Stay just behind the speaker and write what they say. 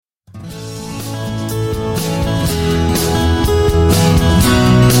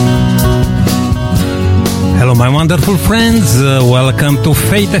wonderful friends. Welcome to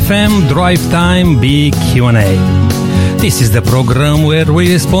Faith FM Drive Time Big Q&A. This is the program where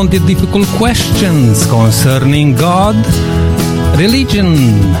we respond to difficult questions concerning God, religion,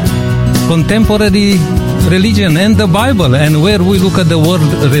 contemporary religion, and the Bible, and where we look at the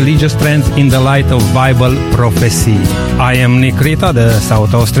world religious trends in the light of Bible prophecy. I am Nick Creta, the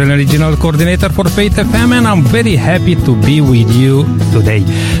South Australian Regional Coordinator for Faith FM, and I'm very happy to be with you today.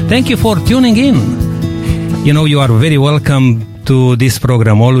 Thank you for tuning in. You know, you are very welcome to this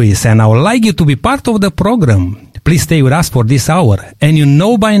program always, and I would like you to be part of the program. Please stay with us for this hour. And you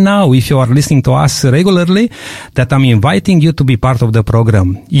know by now, if you are listening to us regularly, that I'm inviting you to be part of the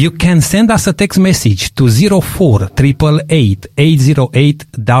program. You can send us a text message to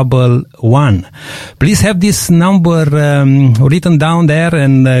 04-888-808-11. Please have this number written down there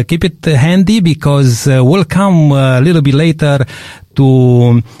and keep it handy, because we'll come a little bit later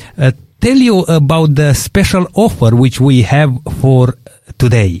to tell you about the special offer which we have for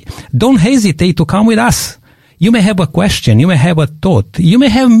today. Don't hesitate to come with us. You may have a question, you may have a thought, you may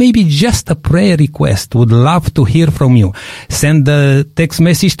have maybe just a prayer request. Would love to hear from you. Send the text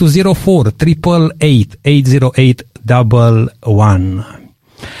message to 04-888-808-11.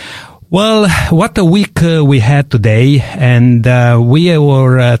 Well, what a week we had today, and we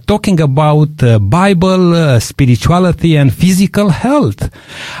were talking about Bible, spirituality, and physical health.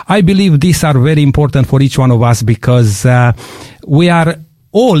 I believe these are very important for each one of us, because we are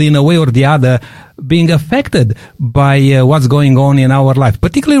all, in a way or the other, being affected by what's going on in our life,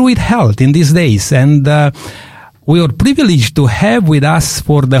 particularly with health in these days. And we are privileged to have with us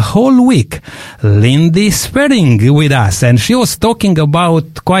for the whole week Lindy Sperring with us, and she was talking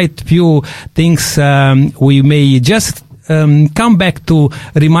about quite few things. We may just come back to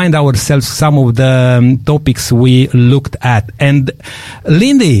remind ourselves some of the topics we looked at. And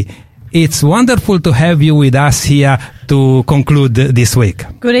Lindy, it's wonderful to have you with us here to conclude this week.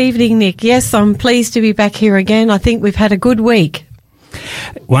 Good evening, Nick. Yes, I'm pleased to be back here again. I think we've had a good week.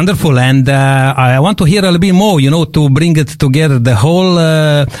 Wonderful. And I want to hear a little bit more, to bring it together, the whole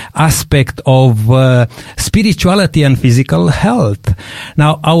aspect of spirituality and physical health.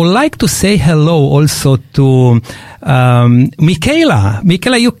 Now, I would like to say hello also to Michaela.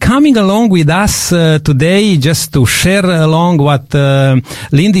 Michaela, you coming along with us today just to share along what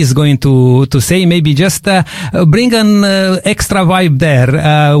Lindy is going to say, maybe just bring an extra vibe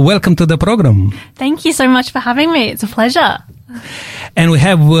there. Welcome to the program. Thank you so much for having me. It's a pleasure. And we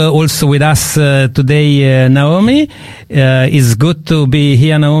have also with us today Naomi. It's good to be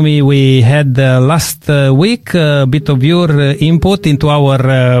here, Naomi. We had last week a bit of your input into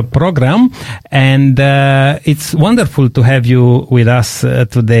our program, and it's wonderful to have you with us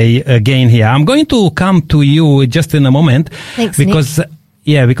today again here. I'm going to come to you just in a moment. Thanks, because Nick.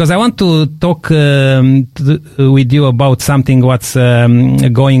 Yeah, because I want to talk with you about something what's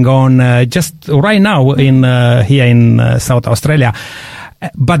going on just right now in here in South Australia.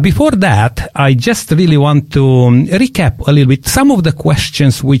 But before that, I just really want to recap a little bit some of the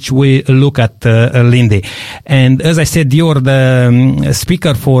questions which we look at, Lindy. And as I said, you're the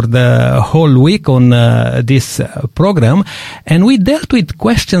speaker for the whole week on this program. And we dealt with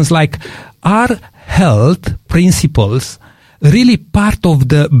questions like, are health principles really part of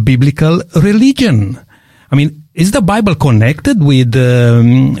the biblical religion? I mean, is the Bible connected with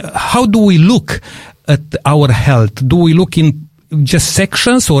how do we look at our health? Do we look in just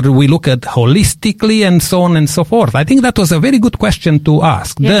sections, or do we look at holistically, and so on and so forth? I think that was a very good question to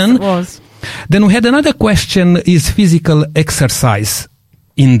ask. Yes, it was. Then we had another question: is physical exercise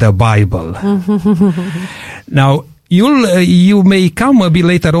in the Bible? Now, you may come a bit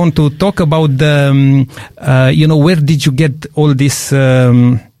later on to talk about the, where did you get all this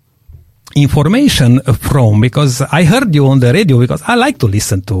information from? Because I heard you on the radio, because I like to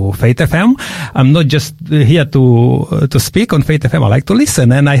listen to Faith FM. I'm not just here to speak on Faith FM. I like to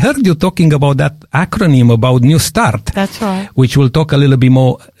listen. And I heard you talking about that acronym about New Start. That's right. Which we'll talk a little bit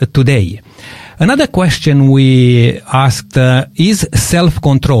more today. Another question we asked, is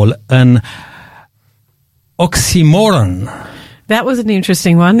self-control an oxymoron? That was an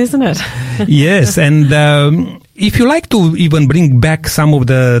interesting one, isn't it? Yes, and if you like to even bring back some of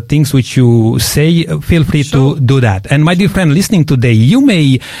the things which you say, feel free to do that. And my dear friend listening today, you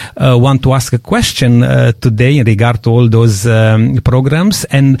may want to ask a question today in regard to all those programs.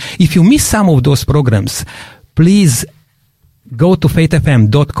 And if you miss some of those programs, please go to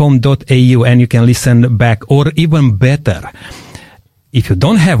faithfm.com.au and you can listen back. Or even better, if you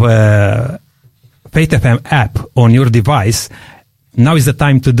don't have a Faith FM app on your device, now is the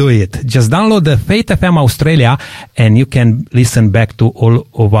time to do it. Just download the Faith FM Australia and you can listen back to all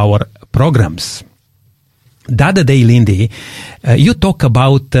of our programs. The other day, Lindy, you talk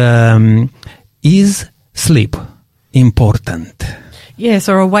about is sleep important? Yes,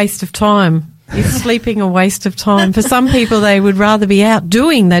 or a waste of time. Is sleeping a waste of time? For some people, they would rather be out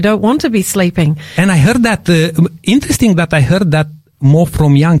doing. They don't want to be sleeping. And I heard that, interesting that I heard that more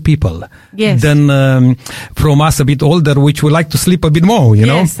from young people than from us a bit older, which would like to sleep a bit more, you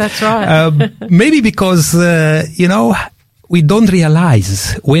know? Yes, that's right. Maybe because, we don't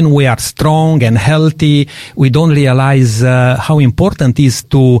realize when we are strong and healthy, we don't realize how important it is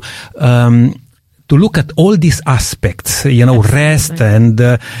to look at all these aspects, rest and,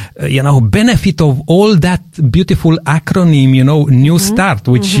 benefit of all that beautiful acronym, New Start,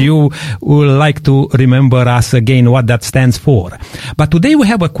 which you will like to remember us again what that stands for. But today we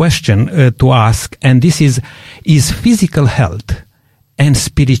have a question to ask, and this is physical health and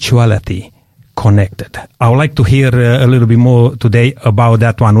spirituality connected? I would like to hear a little bit more today about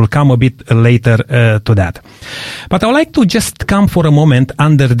that one. We'll come a bit later to that. But I would like to just come for a moment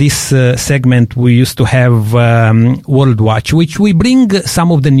under this segment we used to have World Watch, which we bring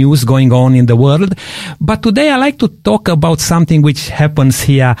some of the news going on in the world. But today I like to talk about something which happens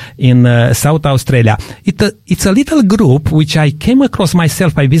here in South Australia. It's a little group which I came across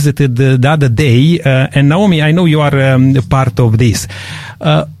myself. I visited the other day. And Naomi, I know you are part of this.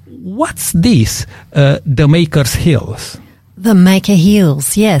 What's this, the Maker's Heals? The Maker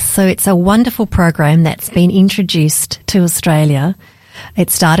Heals, yes. So it's a wonderful program that's been introduced to Australia.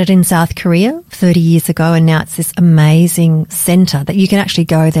 It started in South Korea 30 years ago, and now it's this amazing centre that you can actually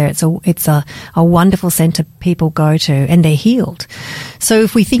go there. It's a wonderful centre people go to, and they're healed. So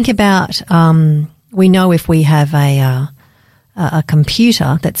if we think about, we know if we have a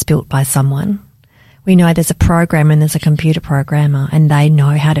computer that's built by someone, we know there's a programmer and there's a computer programmer, and they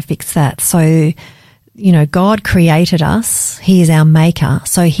know how to fix that. So, God created us. He is our maker.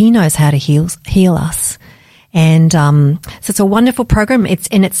 So he knows how to heal us. And, so it's a wonderful program.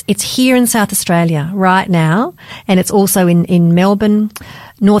 It's here in South Australia right now. And it's also in Melbourne,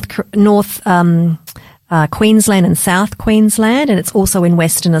 North Queensland and South Queensland, and it's also in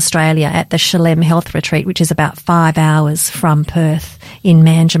Western Australia at the Shalem Health Retreat, which is about 5 hours from Perth in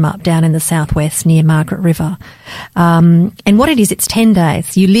Manjimup down in the southwest near Margaret River. And what it is, it's 10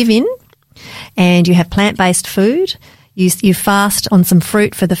 days. You live in and you have plant-based food. You fast on some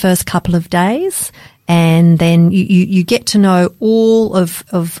fruit for the first couple of days, and then you get to know all of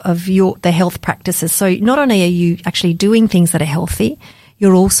the health practices. So not only are you actually doing things that are healthy,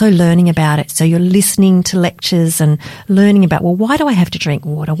 you're also learning about it. So you're listening to lectures and learning about, well, why do I have to drink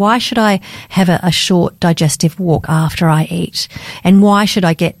water? Why should I have a short digestive walk after I eat? And why should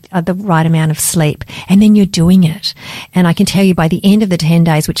I get the right amount of sleep? And then you're doing it. And I can tell you by the end of the 10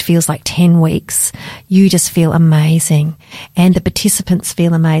 days, which feels like 10 weeks, you just feel amazing. And the participants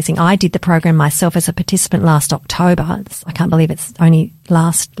feel amazing. I did the program myself as a participant last October. I can't believe it's only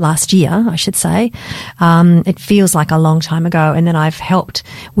last year, I should say. It feels like a long time ago. And then I've helped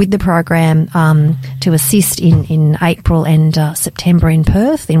with the program to assist in April and September in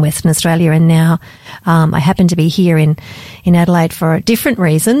Perth in Western Australia, and now I happen to be here in Adelaide for different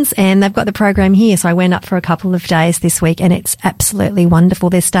reasons, and they've got the program here, so I went up for a couple of days this week, and it's absolutely wonderful.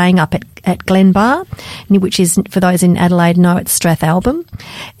 They're staying up at Glenbar, which is, for those in Adelaide know, it's Strathalbyn,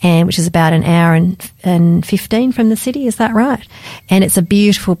 and which is about an hour and 15 from the city, is that right? And it's a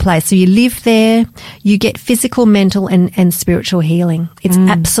beautiful place. So you live there, you get physical, mental and spiritual healing. It's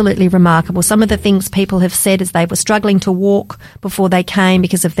absolutely remarkable. Some of the things people have said is they were struggling to walk before they came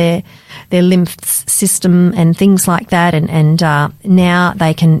because of their lymph system and things like that, and now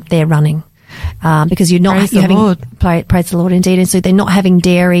they're running. Because you're not praise the Lord indeed, and so they're not having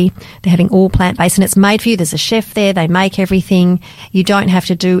dairy, they're having all plant-based, and it's made for you. There's a chef there, they make everything. You don't have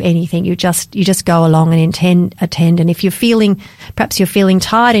to do anything. You just go along and attend. And if perhaps you're feeling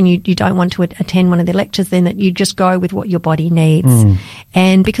tired and you don't want to attend one of the lectures, then that you just go with what your body needs.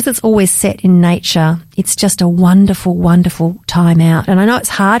 And because it's always set in nature, it's just a wonderful, wonderful time out. And I know it's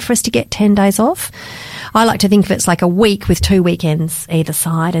hard for us to get 10 days off. I like to think of it as like a week with 2 weekends either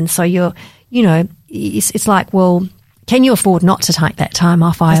side, and so it's like, well, can you afford not to take that time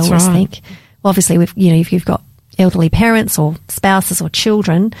off? I always think. Well, obviously, if you've got elderly parents or spouses or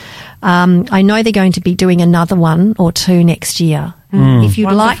children, I know they're going to be doing another one or two next year. If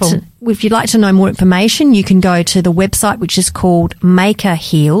you'd like to know more information, you can go to the website, which is called Maker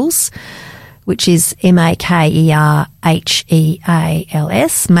Heals, which is MakerHeals,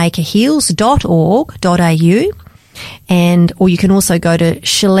 makerheals.org.au. Or you can also go to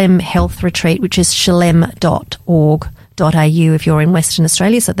Shalem Health Retreat, which is shalem.org.au if you're in Western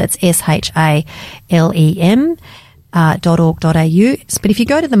Australia. So that's SHALEM. .org.au. But if you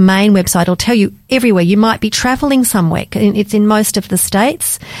go to the main website, it'll tell you everywhere. You might be travelling somewhere. It's in most of the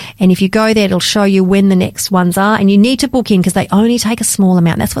states. And if you go there, it'll show you when the next ones are. And you need to book in because they only take a small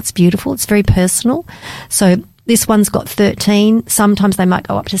amount. That's what's beautiful. It's very personal. So this one's got 13. Sometimes they might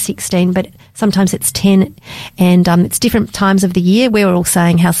go up to 16, but sometimes it's 10. And it's different times of the year. We're all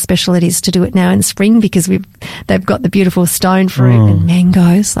saying how special it is to do it now in spring because they've got the beautiful stone fruit and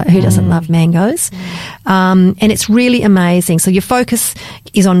mangoes. Like, who doesn't love mangoes? And it's really amazing. So your focus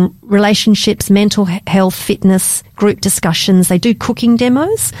is on relationships, mental health, fitness, group discussions. They do cooking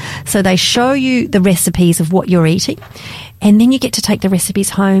demos. So they show you the recipes of what you're eating. And then you get to take the recipes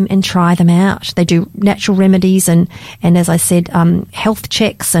home and try them out. They do natural remedies and as I said, health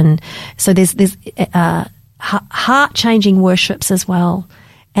checks. And so there's heart-changing worships as well.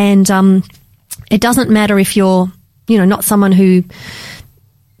 And it doesn't matter if you're, not someone who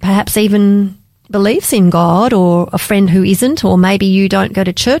perhaps even believes in God or a friend who isn't, or maybe you don't go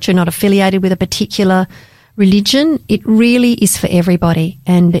to church or not affiliated with a particular religion. It really is for everybody,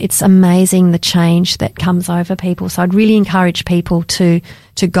 and it's amazing the change that comes over people. So I'd really encourage people to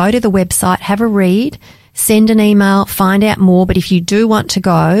go to the website, have a read, send an email, find out more. But if you do want to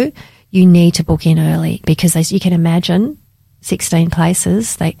go, you need to book in early because, as you can imagine, 16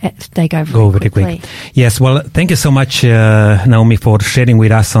 places, they go very quickly. Yes, well, thank you so much, Naomi, for sharing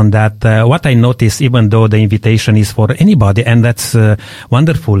with us on that. What I noticed, even though the invitation is for anybody, and that's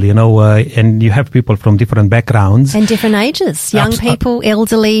wonderful, and you have people from different backgrounds. And different ages, young people,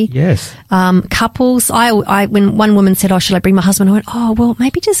 elderly, yes, couples. I when one woman said, shall I bring my husband? I went, well,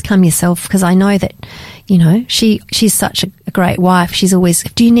 maybe just come yourself because I know that, she's such a great wife. She's always,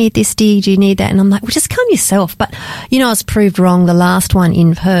 do you need this, dear? Do you need that? And I'm like, well, just come yourself. But, I was proved wrong. The last one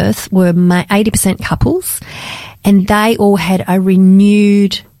in Perth were 80% couples, and they all had a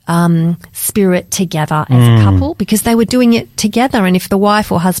renewed spirit together as a couple because they were doing it together. And if the wife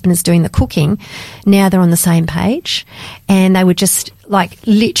or husband is doing the cooking, now they're on the same page, and they were just like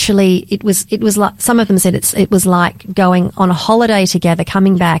literally. It was like some of them said it was like going on a holiday together,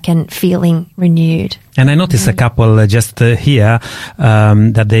 coming back and feeling renewed. And I noticed a couple just here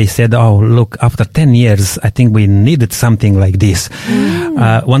that they said, look, after 10 years, I think we needed something like this.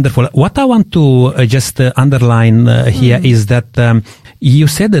 Wonderful. What I want to just underline here is that you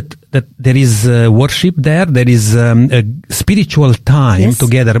said that there is worship there is a spiritual time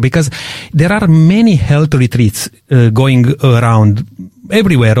together, because there are many health retreats going around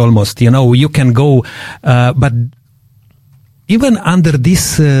everywhere almost. You can go, but even under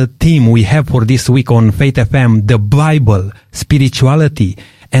this theme we have for this week on Faith FM, the Bible, spirituality,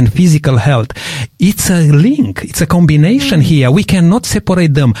 and physical health, it's a link, it's a combination here. We cannot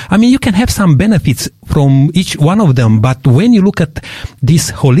separate them. I mean, you can have some benefits from each one of them, but when you look at this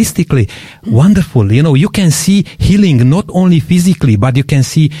holistically, wonderful, you can see healing not only physically, but you can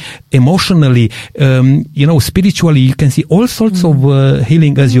see emotionally, spiritually, you can see all sorts of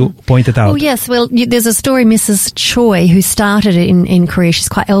healing, as you pointed out. Oh, yes. Well, there's a story, Mrs. Choi, who started it in Korea. She's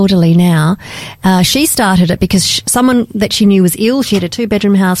quite elderly now. She started it because someone that she knew was ill. She had a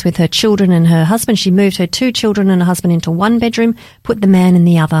 2-bedroom house with her children and her husband. She moved her 2 children and her husband into 1 bedroom, put the man in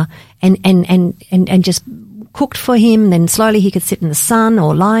the other, and just cooked for him. Then slowly he could sit in the sun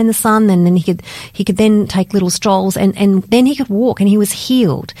or lie in the sun, and then he could then take little strolls, and then he could walk, and he was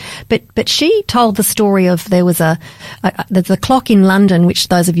healed. But she told the story of there was there's a clock in London, which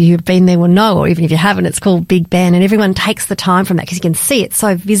those of you who've been there will know, or even if you haven't, it's called Big Ben, and everyone takes the time from that because you can see it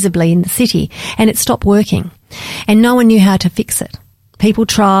so visibly in the city, and it stopped working, and no one knew how to fix it. People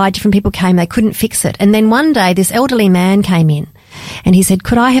tried, different people came, they couldn't fix it. And then one day this elderly man came in and he said,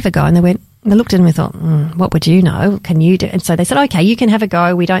 could I have a go? And they looked at him and thought, what would you know? Can you do? And so they said, okay, you can have a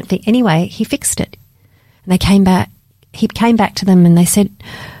go. We don't think. Anyway, he fixed it. And they came back. He came back to them and they said,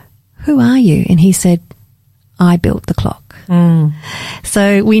 who are you? And he said, I built the clock.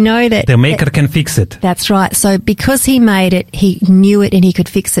 So we know that the maker can fix it. That's right. So because he made it, he knew it and he could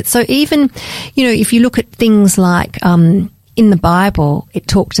fix it. So even, if you look at things like, in the Bible, it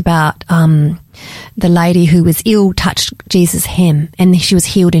talked about the lady who was ill touched Jesus' hem and she was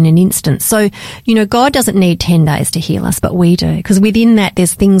healed in an instant. So, God doesn't need 10 days to heal us, but we do. Because within that,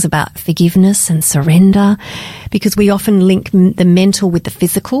 there's things about forgiveness and surrender, because we often link the mental with the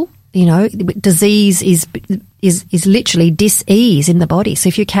physical. Disease is literally dis-ease in the body. So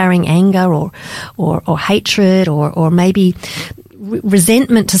if you're carrying anger or hatred or maybe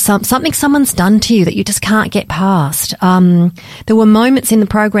resentment to something someone's done to you that you just can't get past. There were moments in the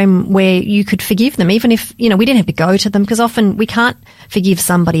program where you could forgive them, even if, we didn't have to go to them, because often we can't forgive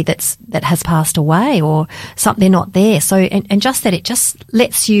somebody that has passed away or they're not there. So, and just that it just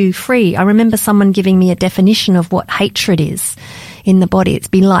lets you free. I remember someone giving me a definition of what hatred is in the body. It's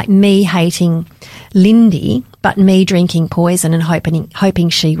been like me hating Lindy, but me drinking poison and hoping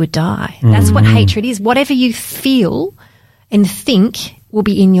she would die. That's what hatred is. Whatever you feel and think will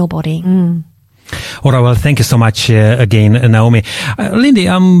be in your body. All right, well, thank you so much again, Naomi. Lindy,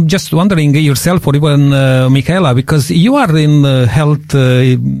 I'm just wondering yourself or even Michaela, because you are in the health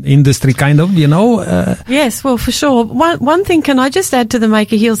industry kind of, Yes, well, for sure. One thing, can I just add to the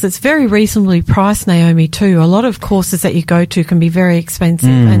Maker Heals, it's very reasonably priced, Naomi, too. A lot of courses that you go to can be very expensive.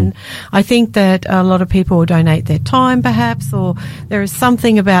 And I think that a lot of people will donate their time, perhaps, or there is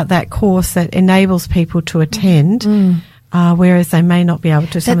something about that course that enables people to attend. Whereas they may not be able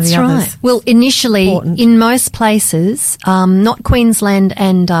to some of the others. Right. Well, initially, in most places, not Queensland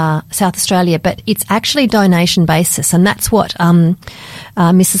and South Australia, but it's actually donation basis, and that's what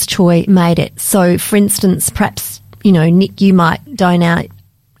Mrs. Choi made it. So, for instance, perhaps, Nick, you might donate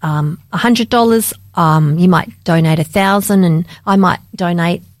 $100, you might donate $1,000, and I might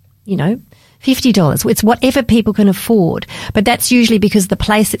donate, $50. It's whatever people can afford. But that's usually because the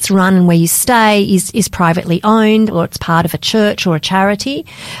place it's run and where you stay is privately owned, or it's part of a church or a charity.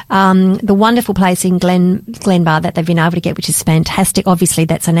 The wonderful place in Glenbar that they've been able to get, which is fantastic, obviously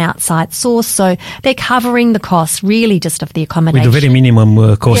that's an outside source. So they're covering the costs really just of the accommodation. With the very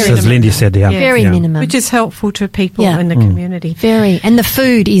minimum cost, as Lindy said. Yeah. Very minimum. Which is helpful to people in the community. Very. And the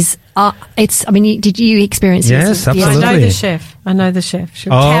food is... did you experience this? Yes, absolutely. I know the chef.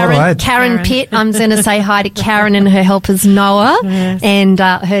 Sure. Karen Pitt. I'm going to say hi to Karen and her helpers, Noah, and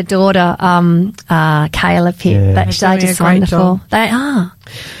her daughter, Kayla Pitt. They're just wonderful. Job. They are.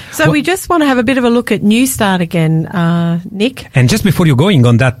 So we just want to have a bit of a look at New Start again, Nick. And just before you're going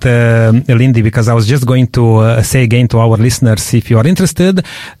on that, Lindy, because I was just going to say again to our listeners, if you are interested,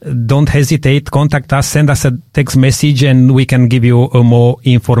 don't hesitate, contact us, send us a text message, and we can give you more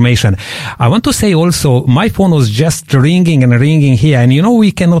information. I want to say also, my phone was just ringing and ringing here, and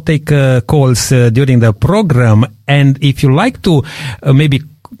we cannot take calls during the program, and if you like to maybe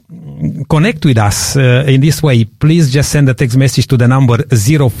connect with us in this way, please just send a text message to the number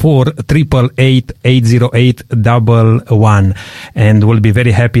 0488880811, and we'll be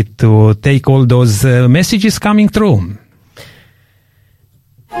very happy to take all those messages coming through.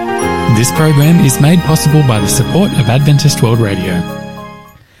 This program is made possible by the support of Adventist World Radio.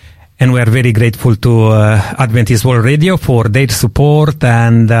 And we are very grateful to Adventist World Radio for their support,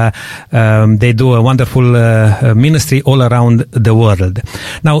 and they do a wonderful ministry all around the world.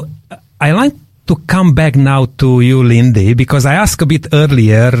 Now, I like to come back now to you, Lindy, because I asked a bit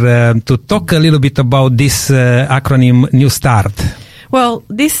earlier to talk a little bit about this acronym New Start. Well,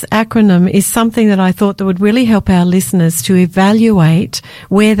 this acronym is something that I thought that would really help our listeners to evaluate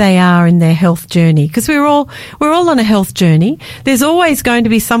where they are in their health journey, because we're all on a health journey. There's always going to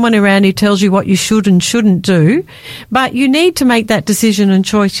be someone around who tells you what you should and shouldn't do, but you need to make that decision and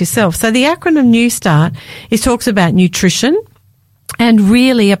choice yourself. So the acronym New Start, it talks about nutrition, and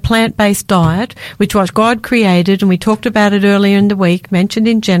really a plant-based diet, which what God created, and we talked about it earlier in the week, mentioned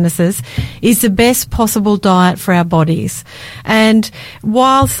in Genesis, is the best possible diet for our bodies. And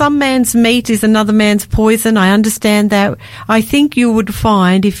while some man's meat is another man's poison, I understand that. I think you would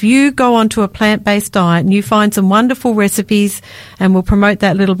find, if you go onto a plant-based diet and you find some wonderful recipes, and we'll promote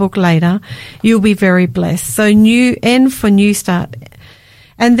that little book later, you'll be very blessed. So N for New Start.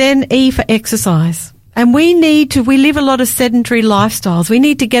 And then E for exercise. And we live a lot of sedentary lifestyles. We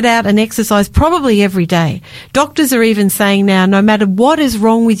need to get out and exercise probably every day. Doctors are even saying now, no matter what is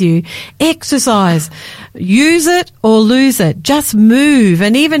wrong with you, exercise. Use it or lose it. Just move.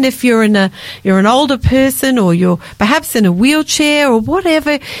 And even if you're an older person, or you're perhaps in a wheelchair, or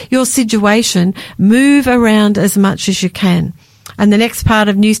whatever your situation, move around as much as you can. And the next part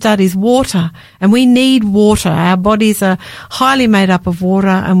of New Start is water. And we need water. Our bodies are highly made up of water,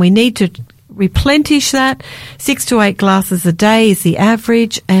 and we need to replenish that. 6 to 8 glasses a day is the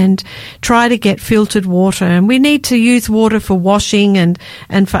average, and try to get filtered water. And we need to use water for washing and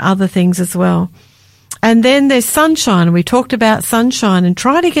for other things as well. And then there's sunshine. We talked about sunshine, and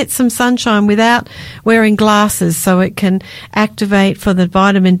try to get some sunshine without wearing glasses, so it can activate for the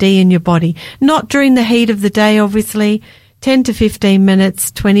vitamin D in your body. Not during the heat of the day, obviously. 10 to 15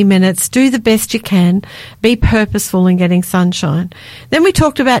 minutes, 20 minutes, do the best you can, be purposeful in getting sunshine. Then we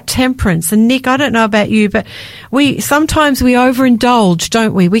talked about temperance. And Nick, I don't know about you, but sometimes we overindulge,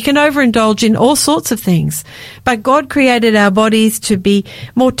 don't we? We can overindulge in all sorts of things. But God created our bodies to be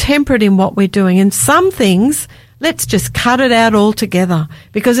more temperate in what we're doing. And some things, let's just cut it out altogether,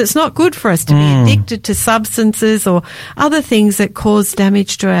 because it's not good for us to be addicted to substances or other things that cause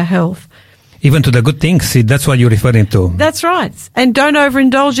damage to our health. Even to the good things, see, that's what you're referring to. That's right. And don't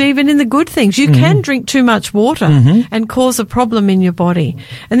overindulge even in the good things. You can drink too much water and cause a problem in your body.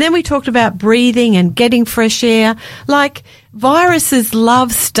 And then we talked about breathing and getting fresh air. Like, viruses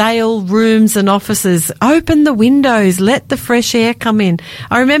love stale rooms and offices. Open the windows. Let the fresh air come in.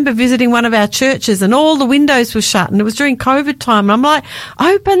 I remember visiting one of our churches and all the windows were shut, and it was during COVID time. And I'm like,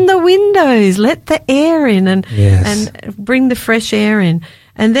 open the windows. Let the air in and bring the fresh air in.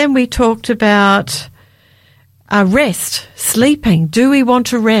 And then we talked about rest, sleeping. Do we want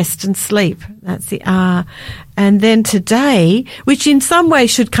to rest and sleep? That's the R. And then today, which in some way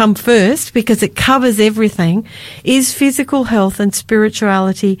should come first because it covers everything, is physical health and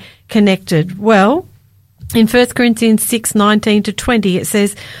spirituality connected? Well, in 1 Corinthians 6:19-20, it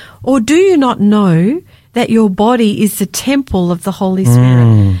says, "Or do you not know that your body is the temple of the Holy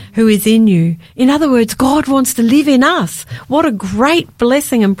Spirit who is in you?" In other words, God wants to live in us. What a great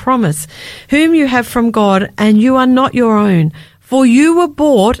blessing and promise. "Whom you have from God, and you are not your own, for you were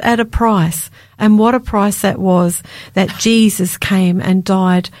bought at a price." And what a price that was, that Jesus came and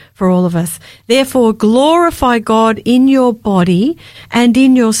died for all of us. "Therefore, glorify God in your body and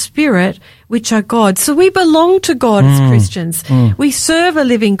in your spirit, which are God." So we belong to God as Christians. We serve a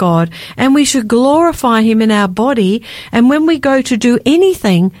living God, and we should glorify him in our body. And when we go to do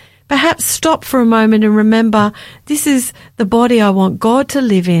anything, perhaps stop for a moment and remember, this is the body I want God to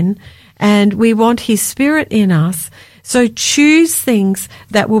live in, and we want his spirit in us. So choose things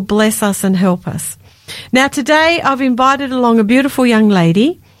that will bless us and help us. Now today I've invited along a beautiful young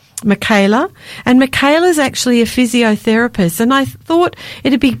lady, Michaela, and Michaela's actually a physiotherapist, and I thought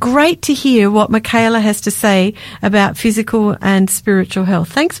it'd be great to hear what Michaela has to say about physical and spiritual health.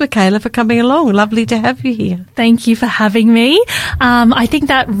 Thanks, Michaela, for coming along. Lovely to have you here. Thank you for having me. I think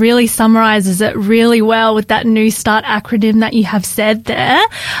that really summarizes it really well with that New Start acronym that you have said there.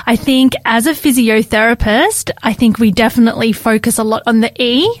 I think as a physiotherapist, I think we definitely focus a lot on the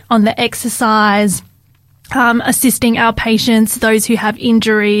E, on the exercise, assisting our patients, those who have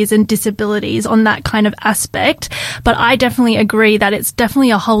injuries and disabilities, on that kind of aspect. But I definitely agree that it's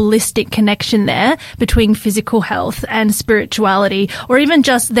definitely a holistic connection there between physical health and spirituality, or even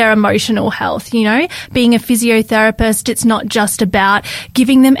just their emotional health. You know, being a physiotherapist, it's not just about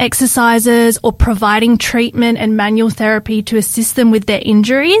giving them exercises or providing treatment and manual therapy to assist them with their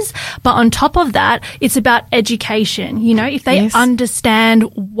injuries. But on top of that, it's about education. You know, if they understand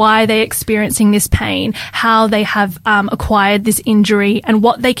why they're experiencing this pain, how they have acquired this injury, and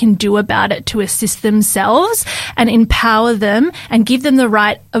what they can do about it to assist themselves and empower them and give them the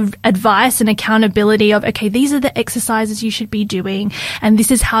right advice and accountability of, okay, these are the exercises you should be doing, and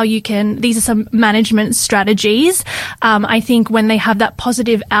this is how you can, these are some management strategies. I think when they have that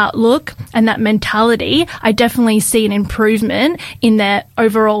positive outlook and that mentality, I definitely see an improvement in their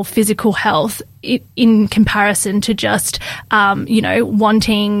overall physical health in comparison to just,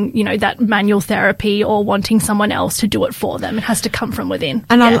 wanting, that manual therapy or wanting someone else to do it for them. It has to come from within.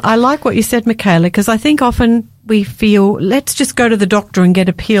 And I like what you said, Michaela, because I think often we feel, let's just go to the doctor and get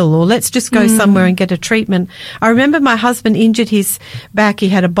a pill, or let's just go somewhere and get a treatment. I remember my husband injured his back. He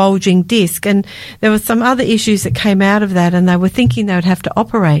had a bulging disc, and there were some other issues that came out of that, and they were thinking they would have to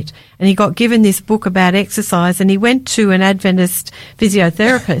operate. And he got given this book about exercise, and he went to an Adventist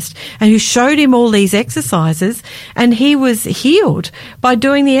physiotherapist and who showed him all these exercises, and he was healed by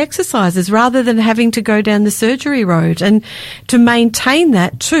doing the exercises rather than having to go down the surgery road. And to maintain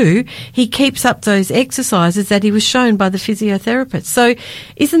that too, he keeps up those exercises that he was shown by the physiotherapist. So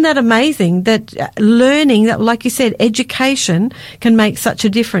isn't that amazing that learning, that, like you said, education can make such a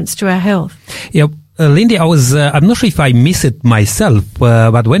difference to our health? Yep. Lindy, I'm not sure if I missed it myself,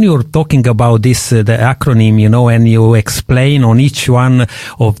 but when you were talking about this, the acronym, and you explain on each one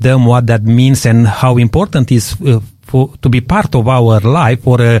of them what that means and how important it is to be part of our life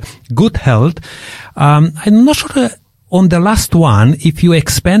for good health. I'm not sure on the last one, if you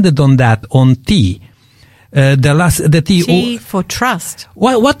expanded on that, on T. The T. T for trust.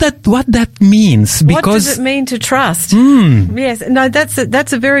 What that means? Because what does it mean to trust? Yes, no, that's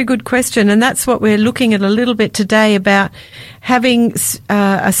a very good question, and that's what we're looking at a little bit today, about having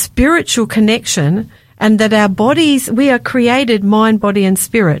a spiritual connection and that our bodies, we are created mind, body and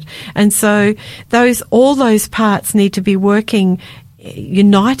spirit. And so all those parts need to be working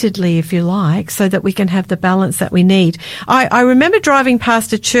unitedly, if you like, so that we can have the balance that we need. I remember driving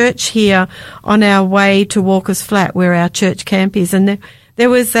past a church here on our way to Walker's Flat, where our church camp is, and there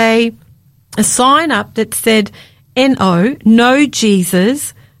was a sign up that said, "No, no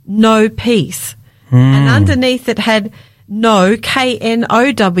Jesus, no peace." And underneath it had no,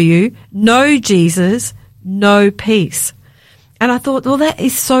 KNOW, no Jesus, no peace. And I thought, well, that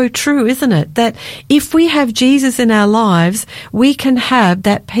is so true, isn't it? That if we have Jesus in our lives, we can have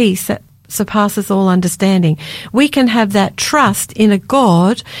that peace that surpasses all understanding. We can have that trust in a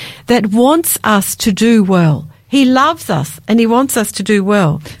God that wants us to do well. He loves us and he wants us to do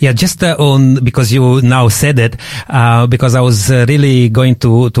well. Yeah, just because you now said it, because I was really going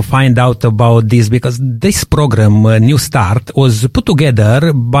to find out about this, because this program, New Start, was put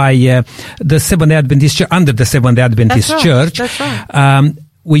together by the Seventh-day Adventist Church, under the Seventh-day Adventist Church, that's right.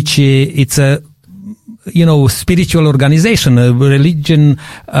 Which it's a spiritual organization, a religion,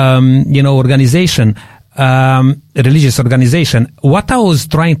 organization, religious organization. What I was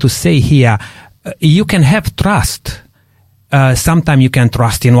trying to say here, you can have trust. Sometimes you can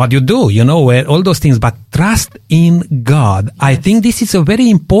trust in what you do, all those things, but trust in God. Yes. I think this is a very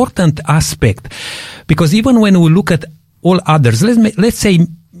important aspect, because even when we look at all others, let's say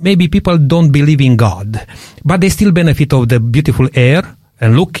maybe people don't believe in God, but they still benefit of the beautiful air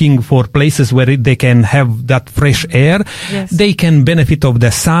and looking for places where they can have that fresh air. Yes. They can benefit of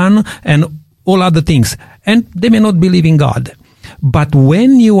the sun and all other things, and they may not believe in God. But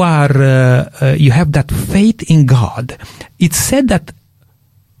when you you have that faith in God, it's said that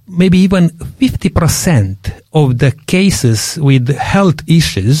maybe even 50% of the cases with health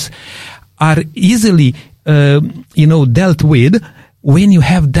issues are easily, dealt with when you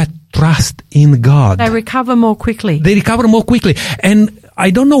have that trust in God. They recover more quickly. And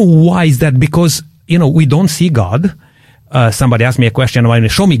I don't know why is that, because, we don't see God. Somebody asked me a question,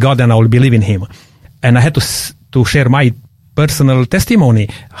 show me God and I will believe in him. And I had to share my personal testimony,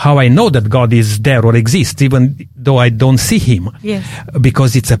 how I know that God is there or exists, even though I don't see him. Yes.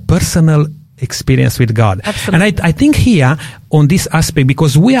 Because it's a personal experience with God. Absolutely. And I think here on this aspect,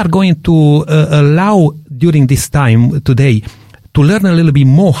 because we are going to allow during this time today to learn a little bit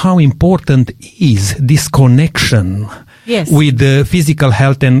more how important is this connection. Yes. With the physical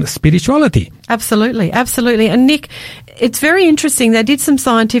health and spirituality. Absolutely, absolutely. And Nick, it's very interesting. They did some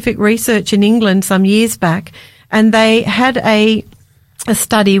scientific research in England some years back, and they had a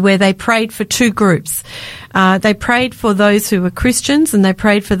study where they prayed for two groups. They prayed for those who were Christians and they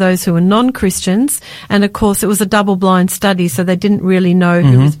prayed for those who were non-Christians. And of course, it was a double-blind study, so they didn't really know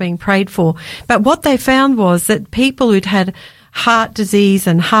who was being prayed for. But what they found was that people who'd had heart disease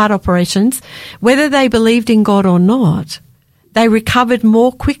and heart operations, whether they believed in God or not, they recovered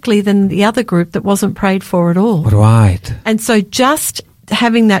more quickly than the other group that wasn't prayed for at all. Right. And so just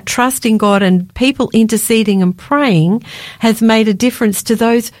having that trust in God and people interceding and praying has made a difference to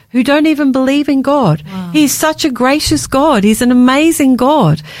those who don't even believe in God. Wow. He's such a gracious God. He's an amazing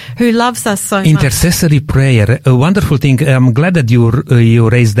God who loves us so much. Intercessory prayer, a wonderful thing. I'm glad that you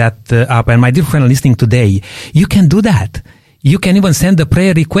raised that up. And my dear friend listening today, you can do that. You can even send a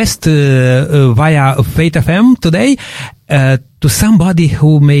prayer request via Faith FM today to somebody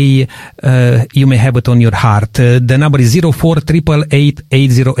who you may have it on your heart. The number is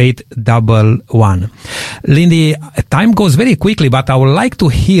 0488880811. Lindy, time goes very quickly, but I would like to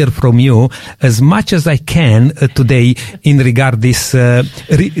hear from you as much as I can today in regard this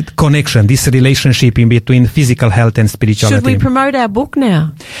connection, this relationship in between physical health and spirituality. Should we promote our book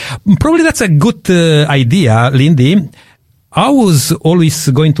now? Probably that's a good idea, Lindy. I was always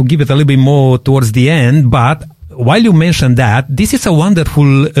going to give it a little bit more towards the end, but while you mentioned that, this is a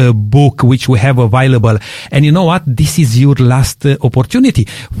wonderful book which we have available. And you know what? This is your last opportunity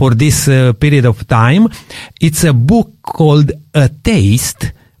for this period of time. It's a book called A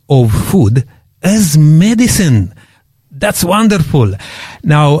Taste of Food as Medicine. That's wonderful.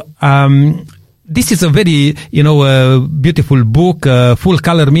 Now, this is a very, beautiful book, full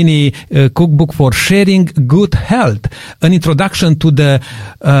color mini cookbook for sharing good health. An introduction to the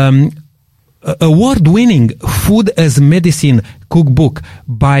award-winning Food as Medicine cookbook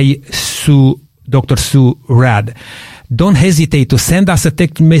by Dr. Sue Rad. Don't hesitate to send us a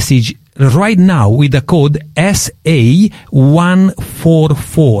text message right now with the code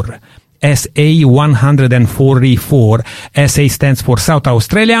SA144. SA144. SA stands for South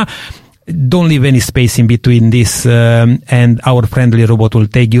Australia. Don't leave any space in between this, and our friendly robot will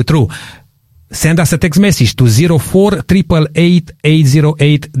take you through. send us a text message to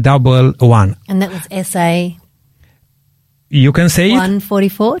 0488880811. And that was SA You can say it?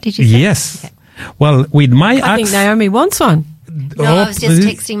 144, did you say? Yes. Okay. Well, with my I think Naomi wants one. No, I was just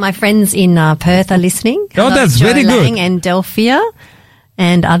texting my friends in Perth are listening. Oh, that's Joe very Lang good. And Delphia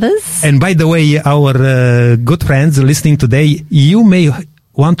and others. And by the way, our good friends listening today, you may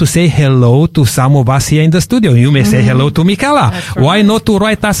want to say hello to some of us here in the studio. You may say hello to Michaela. Right. Why not to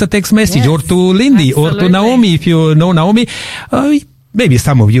write us a text message, or to Lindy, or to Naomi, if you know Naomi. Maybe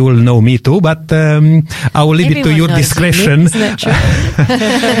some of you will know me too, but I will leave it to your discretion. Isn't that true?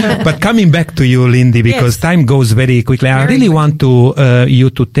 But coming back to you, Lindy, because time goes very quickly. I really want to you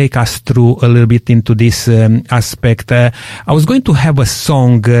to take us through a little bit into this aspect. I was going to have a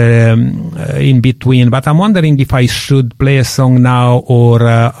song in between, but I'm wondering if I should play a song now, or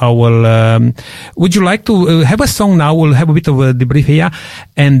I will. Would you like to have a song now? We'll have a bit of a debrief here,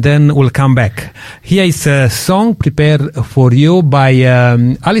 and then we'll come back. Here is a song prepared for you by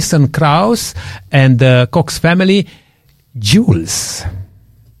Alison Krauss and the Cox family, Jules.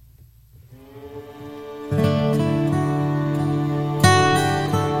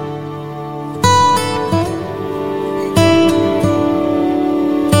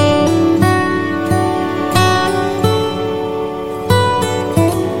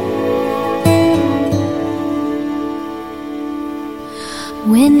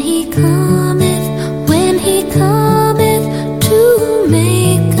 When he cometh to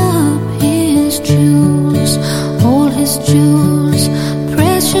make up his jewels, all his jewels,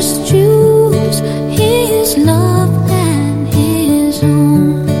 precious jewels, his love and his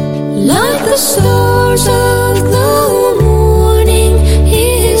own. Like the stars of the morning,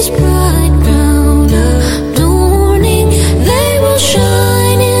 his bright crown adorning, they will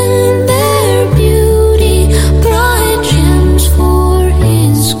shine in their beauty, bright gems for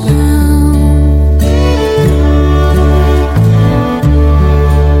his crown.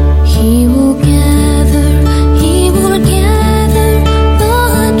 He will gather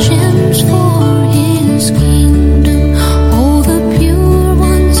the gems for his kingdom, all the pure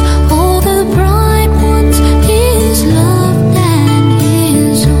ones, all the bright ones, his love and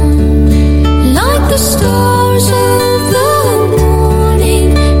his own. Like the stars of the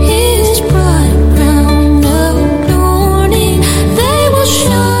morning, his bright crown adorning, they will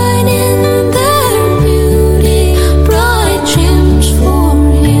shine in their beauty, bright gems for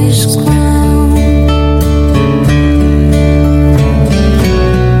his crown.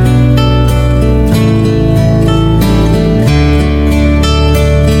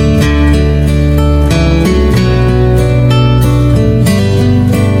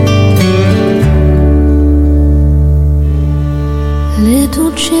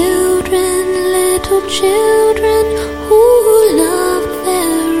 Little children who loved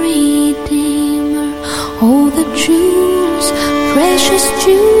their Redeemer, all the jewels, precious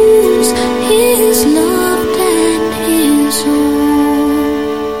jewels, his loved and his own.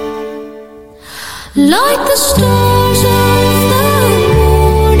 Like the stars of the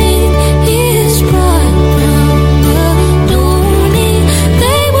morning, his bright crown adorning,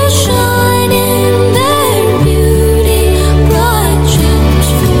 they will shine in their beauty, bright gems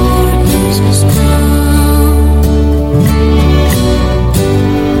for his crown.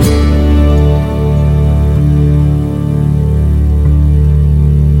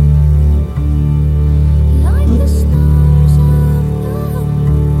 Like the stars of the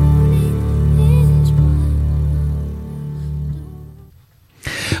morning, his bright.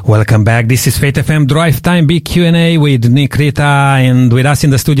 Welcome back. This is Faith FM Drive Time Big Q&A with Nick Creta, and with us in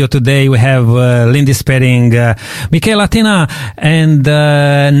the studio today we have Lindy Sperring, Michaela Tina, and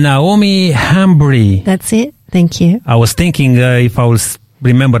Naomi Hambry. That's it. Thank you. I was thinking if I will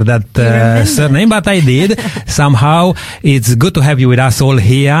remember that surname, but I did somehow. It's good to have you with us all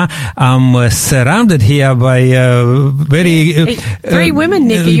here. I'm surrounded here by very three women,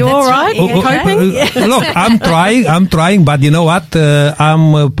 Nick. Are you all right? Coping? Look, I'm trying, but you know what?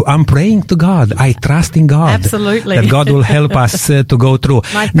 I'm praying to God. I trust in God. Absolutely. That God will help us to go through.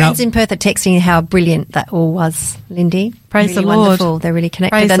 My friends in Perth are texting how brilliant that all was, Lindy. Praise really the Lord. Wonderful. They're really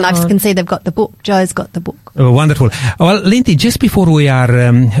connected. Praise and the I Lord. can see they've got the book. Joe's got the book. Wonderful. Well, Lindy, just before we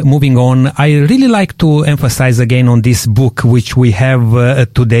are moving on, I really like to emphasize again on this book which we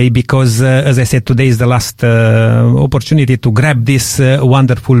have today, because as I said, today is the last opportunity to grab this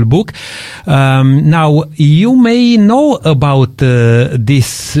wonderful book. Now, you may know about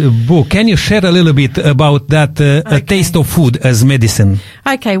this book. Can you share a little bit about that, A Taste of Food as Medicine?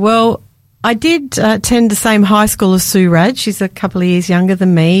 Okay, well, I did attend the same high school as Sue Rad. She's a couple of years younger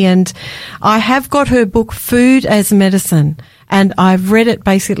than me, and I have got her book, Food as Medicine, and I've read it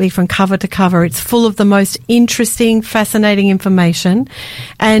basically from cover to cover. It's full of the most interesting, fascinating information,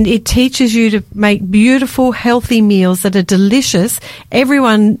 and it teaches you to make beautiful, healthy meals that are delicious.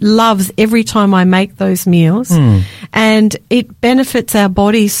 Everyone loves every time I make those meals, and it benefits our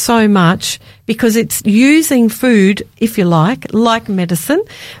bodies so much because it's using food, if you like medicine,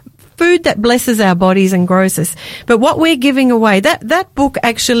 food that blesses our bodies and grows us. But what we're giving away, that book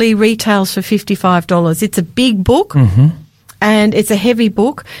actually retails for $55. It's a big book. And it's a heavy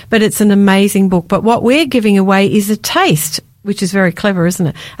book, but it's an amazing book. But what we're giving away is a taste, which is very clever, isn't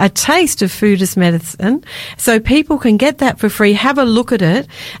it? A taste of Food as Medicine. So people can get that for free, have a look at it,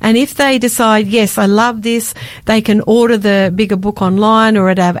 and if they decide, yes, I love this, they can order the bigger book online or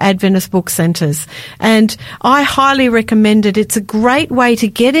at our Adventist book centres. And I highly recommend it. It's a great way to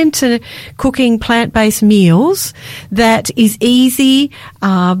get into cooking plant-based meals that is easy,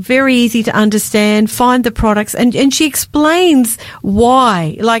 very easy to understand, find the products, and she explains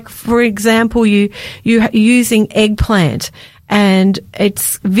why. Like, for example, you're using eggplant, and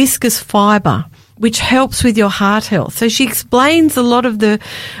it's viscous fibre, which helps with your heart health. So she explains a lot of the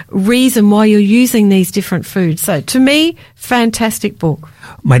reason why you're using these different foods. So to me, fantastic book.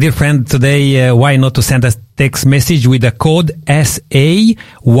 My dear friend, today, why not to send us text message with the code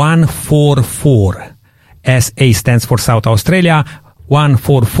SA144. SA stands for South Australia,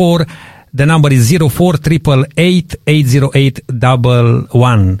 144. The number is 0488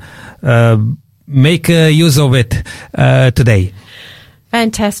 80811. Make use of it today.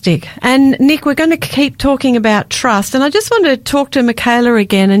 Fantastic. And Nick, we're going to keep talking about trust. And I just want to talk to Michaela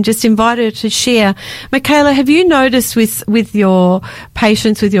again and just invite her to share. Michaela, have you noticed with your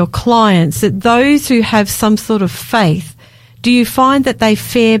patients, with your clients, that those who have some sort of faith, do you find that they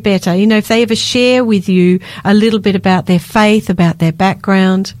fare better? You know, if they ever share with you a little bit about their faith, about their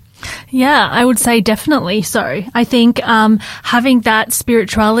background? Yeah, I would say definitely so. I think having that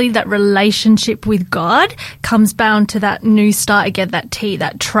spirituality, that relationship with God comes bound to that new start again, that T,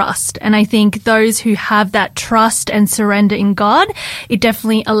 that trust. And I think those who have that trust and surrender in God, it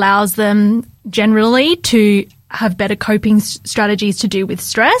definitely allows them generally to have better coping strategies to do with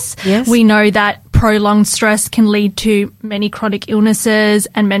stress. Yes. We know that prolonged stress can lead to many chronic illnesses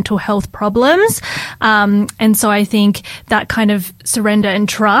and mental health problems. And so I think that kind of surrender and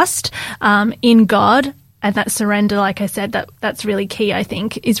trust in God, and that surrender, like I said, that's really key, I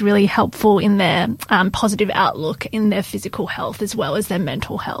think, is really helpful in their positive outlook in their physical health as well as their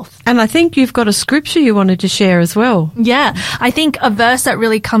mental health. And I think you've got a scripture you wanted to share as well. Yeah, I think a verse that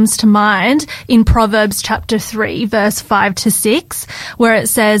really comes to mind in Proverbs chapter 3, verse 5 to 6, where it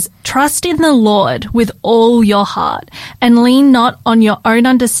says, "Trust in the Lord with all your heart and lean not on your own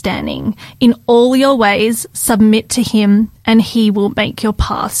understanding. In all your ways submit to him, and he will make your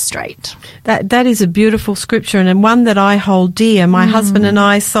path straight." That is a beautiful scripture, and one that I hold dear. My husband and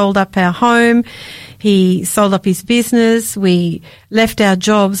I sold up our home. He sold up his business. We left our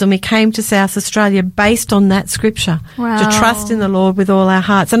jobs and we came to South Australia based on that scripture. Wow. To trust in the Lord with all our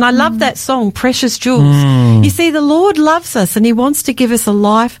hearts. And I love that song, Precious Jewels. You see, the Lord loves us and he wants to give us a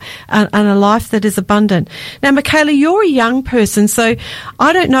life and a life that is abundant. Now, Michaela, you're a young person, so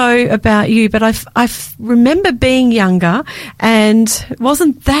I don't know about you, but I remember being younger, and it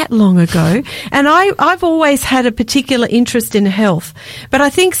wasn't that long ago. And I've always had a particular interest in health. But I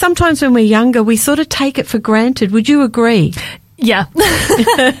think sometimes when we're younger, we sort of take it for granted. Would you agree? Yeah.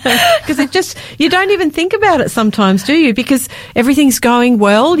 Because you don't even think about it sometimes, do you? Because everything's going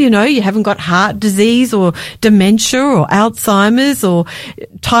well, you know, you haven't got heart disease or dementia or Alzheimer's or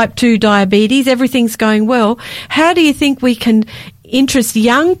type 2 diabetes, everything's going well. How do you think we can interest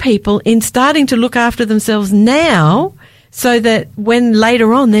young people in starting to look after themselves now, so that when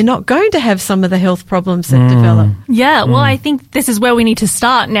later on they're not going to have some of the health problems that develop? Yeah, well, I think this is where we need to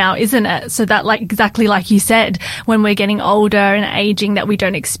start now, isn't it? So that, like, exactly like you said, when we're getting older and aging, that we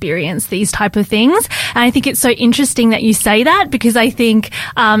don't experience these type of things. And I think it's so interesting that you say that, because I think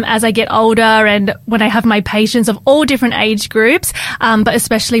as I get older and when I have my patients of all different age groups, but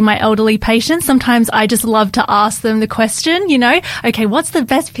especially my elderly patients, sometimes I just love to ask them the question, you know, okay, what's the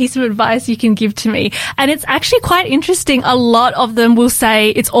best piece of advice you can give to me? And it's actually quite interesting. interesting. A lot of them will say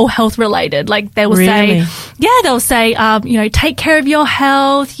it's all health related. Like they will Really? they'll say, take care of your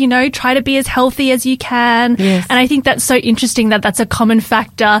health, try to be as healthy as you can. Yes. And I think that's so interesting that that's a common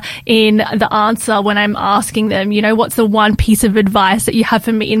factor in the answer when I'm asking them, what's the one piece of advice that you have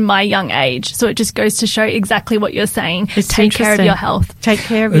for me in my young age? So it just goes to show exactly what you're saying. It's Take care of interesting. your health. Take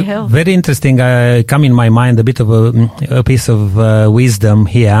care of your health. Very interesting. Come in my mind a bit of a piece of wisdom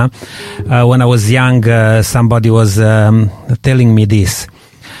here. When I was young, somebody was telling me this.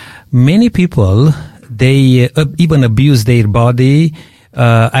 Many people, they even abuse their body,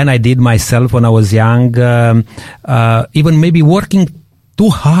 and I did myself when I was young, even maybe working too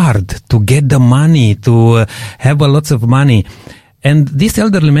hard to get the money, to have lots of money. And this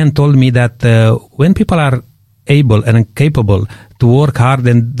elderly man told me that when people are able and capable to work hard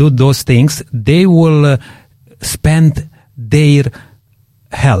and do those things, they will spend their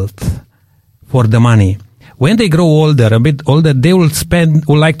health for the money. When they grow older, a bit older, they will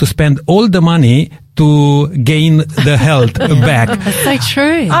like to spend all the money to gain the health back. That's so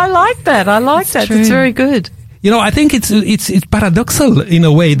true. I like that. true. It's very good. I think it's paradoxal in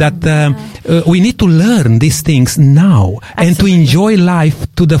a way that we need to learn these things now and to enjoy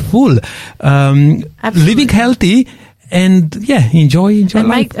life to the full, living healthy and enjoy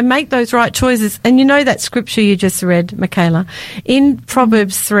life. Make those right choices. And that scripture you just read, Michaela, in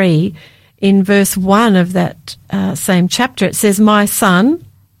Proverbs 3, in verse 1 of that same chapter, it says, "My son,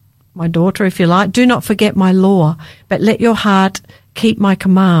 my daughter, if you like, do not forget my law, but let your heart keep my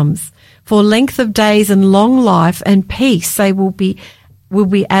commands. For length of days and long life and peace they will be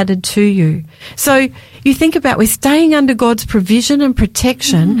added to you." So you think about, we're staying under God's provision and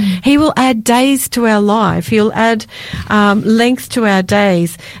protection. He will add days to our life. He'll add length to our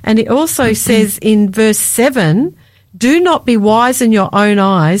days. And it also says in verse 7, "Do not be wise in your own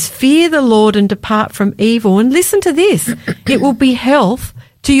eyes. Fear the Lord and depart from evil." And listen to this. It will be health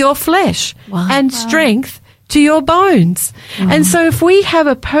to your flesh and strength to your bones. And so if we have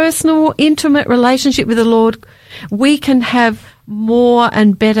a personal, intimate relationship with the Lord, we can have more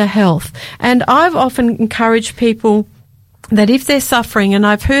and better health. And I've often encouraged people that if they're suffering, and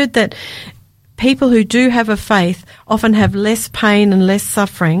I've heard that people who do have a faith often have less pain and less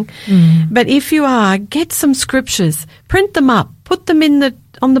suffering. But if you are, get some scriptures, print them up, put them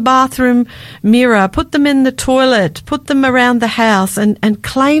on the bathroom mirror, put them in the toilet, put them around the house, and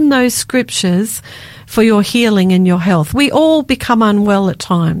claim those scriptures for your healing and your health. We all become unwell at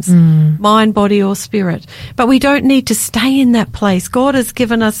times, mind, body, or spirit. But we don't need to stay in that place. God has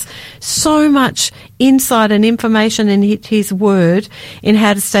given us so much insight and information in His Word in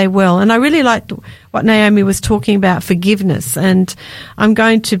how to stay well. And I really liked what Naomi was talking about, forgiveness. And I'm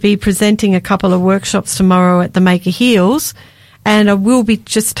going to be presenting a couple of workshops tomorrow at the Maker Heals, and I will be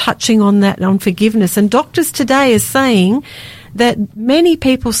just touching on that, on forgiveness. And doctors today are saying that many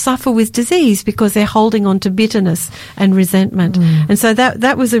people suffer with disease because they're holding on to bitterness and resentment. And so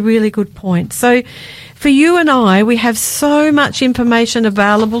that was a really good point. So for you and I, we have so much information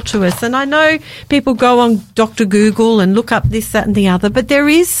available to us. And I know people go on Dr. Google and look up this, that and the other, but there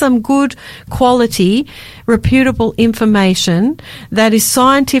is some good quality, reputable information that is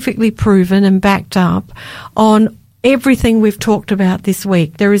scientifically proven and backed up on everything we've talked about this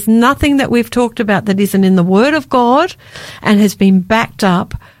week. There is nothing that we've talked about that isn't in the Word of God and has been backed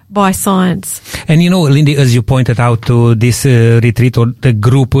up by science. And Lindy, as you pointed out to this retreat or the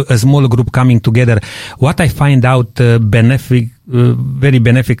group, a small group coming together, what I find out very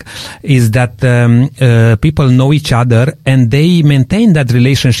benefic is that people know each other and they maintain that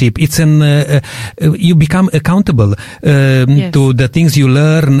relationship. It's you become accountable to the things you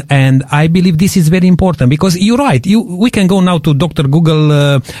learn, and I believe this is very important because you're right. We can go now to Dr.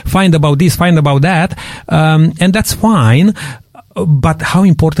 Google, find about this, find about that, and that's fine. But how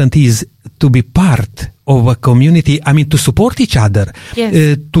important is to be part of a community? I mean, to support each other,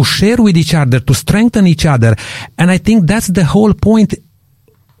 to share with each other, to strengthen each other. And I think that's the whole point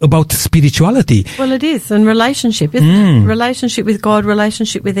about spirituality. Well, it is. And relationship, isn't it? Relationship with God,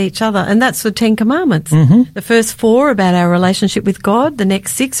 relationship with each other. And that's the 10 Commandments. The first 4 about our relationship with God. The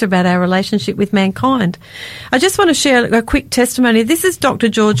next 6 are about our relationship with mankind. I just want to share a quick testimony. This is Dr.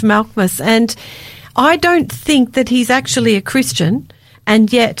 George Malkmus, and I don't think that he's actually a Christian,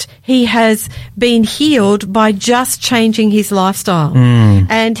 and yet he has been healed by just changing his lifestyle.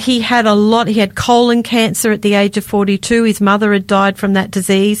 And he had colon cancer at the age of 42. His mother had died from that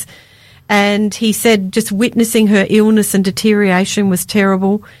disease. And he said just witnessing her illness and deterioration was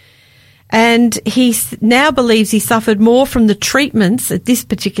terrible. And he now believes he suffered more from the treatments at this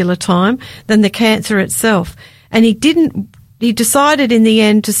particular time than the cancer itself. And he didn't he decided in the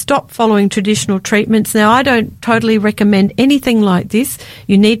end to stop following traditional treatments. Now, I don't totally recommend anything like this.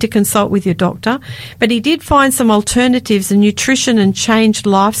 You need to consult with your doctor. But he did find some alternatives in nutrition and changed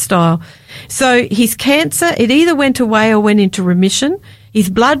lifestyle. So his cancer, it either went away or went into remission. His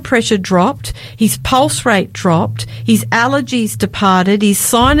blood pressure dropped, his pulse rate dropped, his allergies departed, his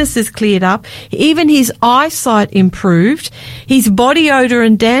sinuses cleared up, even his eyesight improved, his body odour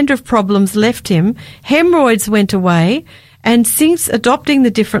and dandruff problems left him, hemorrhoids went away, and since adopting the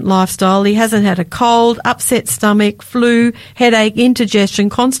different lifestyle, he hasn't had a cold, upset stomach, flu, headache, indigestion,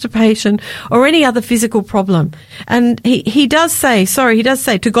 constipation, or any other physical problem. And he does say,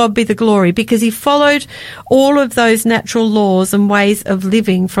 to God be the glory, because he followed all of those natural laws and ways of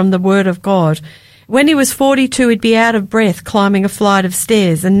living from the Word of God. When he was 42, he'd be out of breath climbing a flight of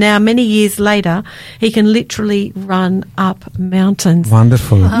stairs. And now, many years later, he can literally run up mountains.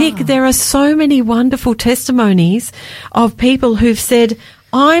 Wonderful. Nick, there are so many wonderful testimonies of people who've said,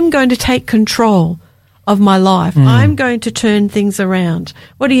 I'm going to take control of my life. I'm going to turn things around.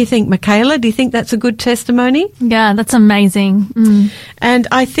 What do you think, Michaela? Do you think that's a good testimony? Yeah, that's amazing. And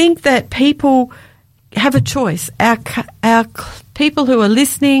I think that people have a choice. Our people who are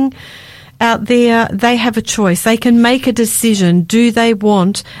listening out there, they have a choice. They can make a decision. Do they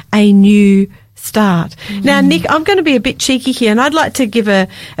want a new start? Now, Nick, I'm going to be a bit cheeky here, and I'd like to give a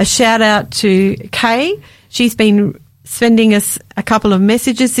shout out to Kay. She's been sending us a couple of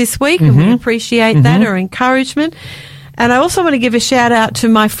messages this week, and we appreciate that, her encouragement. And I also want to give a shout out to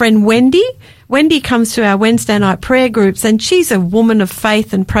my friend Wendy. Wendy comes to our Wednesday night prayer groups, and she's a woman of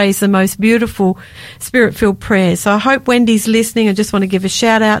faith and prays the most beautiful spirit-filled prayers. So I hope Wendy's listening. I just want to give a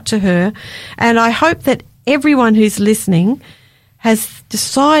shout out to her. And I hope that everyone who's listening has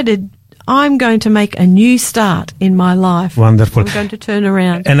decided, I'm going to make a new start in my life. Wonderful. I'm going to turn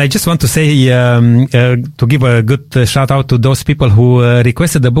around. And I just want to say, to give a good shout out to those people who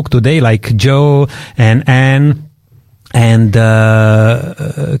requested the book today, like Joe and Anne and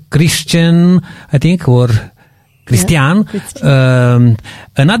Christian, I think, or Christian,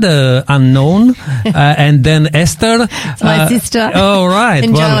 another unknown, and then Esther. It's my sister. Oh, right.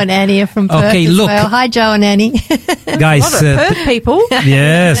 And Joe and Annie are from Perth okay, as look. well. Hi, Joe and Annie. Guys, Perth people.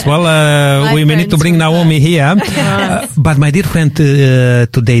 yes, well, we may need to bring Naomi here. But my dear friend,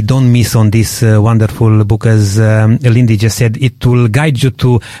 today, don't miss on this wonderful book, as Lindy just said. It will guide you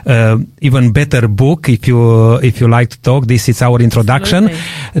to even better book if you like to talk. This is our introduction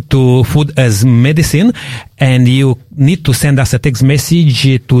to food as medicine. And you need to send us a text message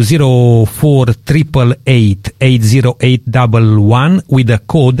to 0488880811 with the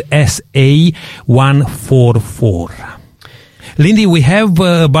code SA144. Lindy, we have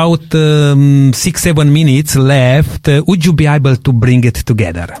about 6-7 minutes left. Would you be able to bring it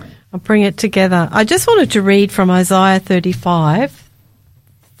together? I'll bring it together. I just wanted to read from Isaiah 35,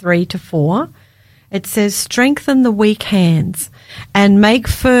 3-4. It says, strengthen the weak hands and make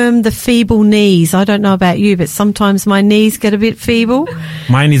firm the feeble knees. I don't know about you, but sometimes my knees get a bit feeble.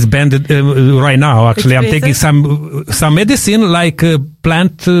 Mine is bent right now, actually. I'm taking some medicine, like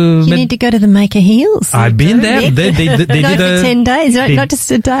plant... You need to go to the Maker Heals. I've been there. They not did for 10 days, not just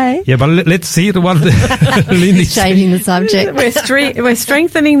a day. Yeah, but let's see what Lindy Changing the subject. We're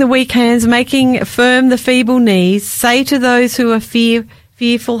strengthening the weak hands, making firm the feeble knees. Say to those who are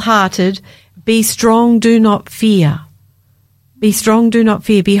fearful-hearted, be strong, do not fear. Be strong, do not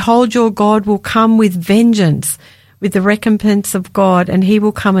fear. Behold, your God will come with vengeance, with the recompense of God, and he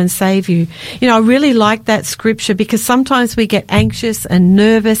will come and save you. You know, I really like that scripture because sometimes we get anxious and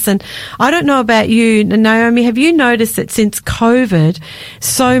nervous. And I don't know about you, Naomi, have you noticed that since COVID,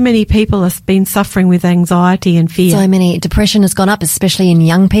 so many people have been suffering with anxiety and fear? So many. Depression has gone up, especially in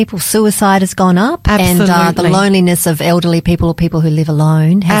young people. Suicide has gone up. Absolutely. And the loneliness of elderly people or people who live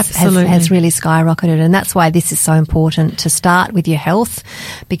alone has really skyrocketed. And that's why this is so important, to start with your health,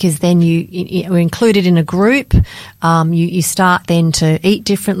 because then you're included in a group. You start then to eat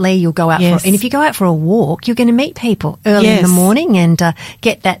differently. You'll go out and if you go out for a walk, you're going to meet people early in the morning and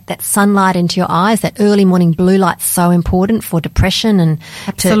get that sunlight into your eyes. That early morning blue light's so important for depression, and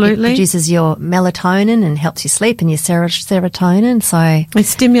it produces your melatonin and helps you sleep, and your serotonin. So it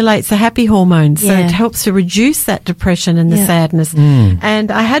stimulates the happy hormones. So it helps to reduce that depression and the sadness.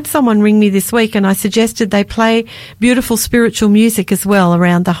 And I had someone ring me this week, and I suggested they play beautiful spiritual music as well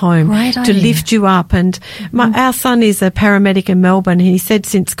around the home to lift you up. And our son is a paramedic in Melbourne, and he said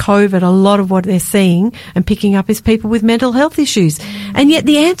since COVID, a lot of what they're seeing and picking up is people with mental health issues. And yet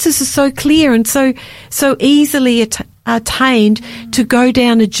the answers are so clear and so easily attained to go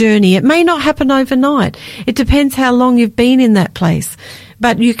down a journey. It may not happen overnight. It depends how long you've been in that place.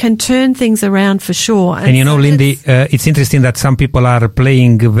 but you can turn things around for sure. And you know, Lindy, it's interesting that some people are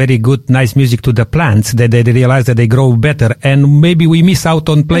playing very good, nice music to the plants, that they realize that they grow better, and maybe we miss out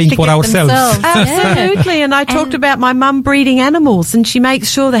on playing for ourselves. Absolutely. And I talked about my mum breeding animals, and she makes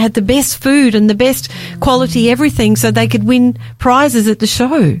sure they had the best food and the best quality everything so they could win prizes at the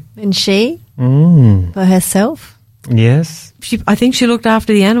show. And she, for herself? Yes. I think she looked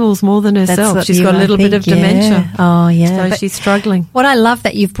after the animals more than herself. She's got a little bit of dementia. Oh, yeah. So she's struggling. What I love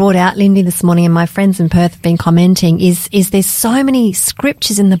that you've brought out, Lindy, this morning, and my friends in Perth have been commenting, is there's so many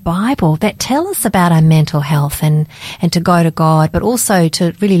scriptures in the Bible that tell us about our mental health and to go to God, but also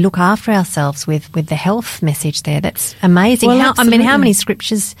to really look after ourselves with the health message there. That's amazing. Well, how many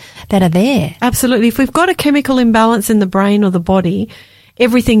scriptures that are there? Absolutely. If we've got a chemical imbalance in the brain or the body,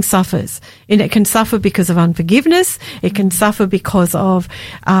 everything suffers. And it can suffer because of unforgiveness. It can suffer because of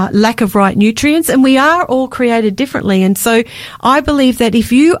lack of right nutrients. And we are all created differently. And so I believe that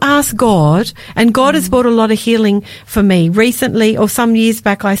if you ask God, and God has brought a lot of healing for me. Recently, or some years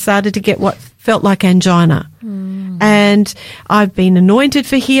back, I started to get what felt like angina. And I've been anointed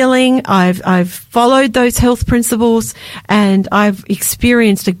for healing. I've followed those health principles, and I've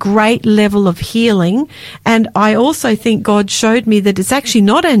experienced a great level of healing. And I also think God showed me that it's actually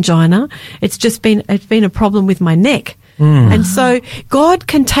not angina. It's been a problem with my neck. And so God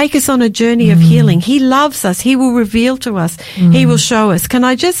can take us on a journey of healing. He loves us. He will reveal to us. He will show us. Can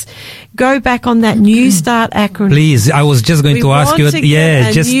I just go back on that New Start acronym? Please, I was just going to ask you.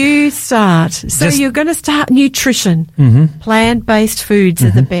 New Start. So you're going to start nutrition. Plant-based foods are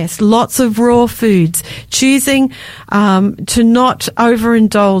the best. Lots of raw foods. Choosing to not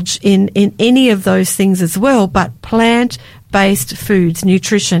overindulge in any of those things as well, but plant-based foods,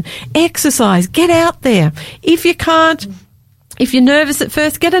 nutrition, exercise, get out there. If you can't, if you're nervous at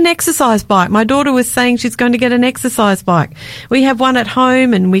first, get an exercise bike. My daughter was saying she's going to get an exercise bike. We have one at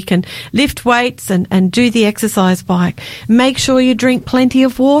home, and we can lift weights and do the exercise bike. Make sure you drink plenty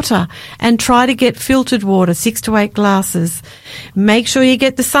of water and try to get filtered water, 6 to 8 glasses. Make sure you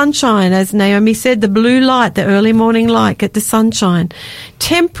get the sunshine, as Naomi said, the blue light, the early morning light, get the sunshine.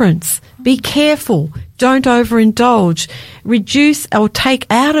 Temperance. Be careful. Don't overindulge. Reduce or take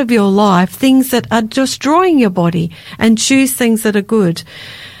out of your life things that are destroying your body, and choose things that are good.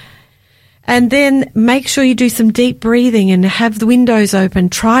 And then make sure you do some deep breathing and have the windows open.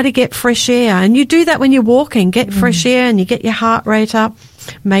 Try to get fresh air. And you do that when you're walking. Get fresh air and you get your heart rate up.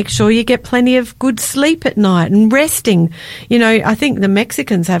 Make sure you get plenty of good sleep at night and resting. You know, I think the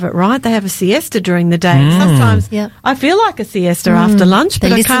Mexicans have it right. They have a siesta during the day. Sometimes I feel like a siesta after lunch,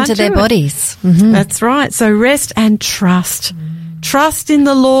 but I can't listen to their bodies. That's right. So rest and trust. Trust in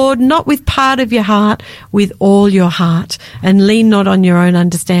the Lord, not with part of your heart, with all your heart, and lean not on your own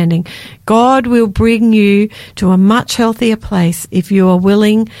understanding. God will bring you to a much healthier place if you are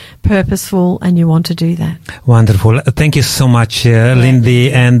willing, purposeful, and you want to do that. Wonderful. Thank you so much,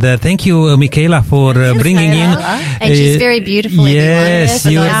 Lindy. And thank you, Michaela, for bringing in. And she's very beautiful. Yes,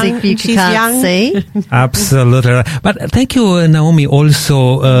 she's young. See. Absolutely. But thank you, Naomi,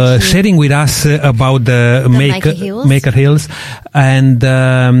 also sharing with us about the Maker Hills. And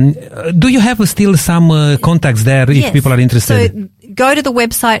do you have still some contacts there if people are interested? So go to the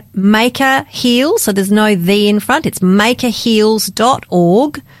website Maker Heals. So there's no "the" in front. It's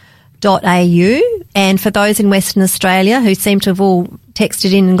makerheals.org.au. And for those in Western Australia who seem to have all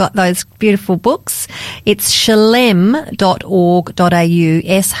texted in and got those beautiful books, it's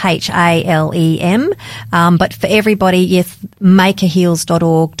shalem.org.au, SHALEM. But for everybody, yes,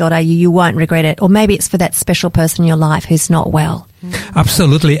 makerheals.org.au. You won't regret it. Or maybe it's for that special person in your life who's not well.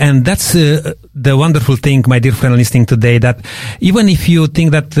 Absolutely. And that's the wonderful thing, my dear friend listening today, that even if you think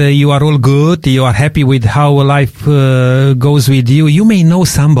that you are all good, you are happy with how life goes with you, you may know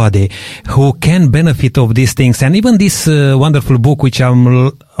somebody who can benefit of these things. And even this wonderful book, which I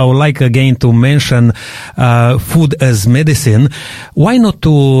would like again to mention, Food as Medicine, why not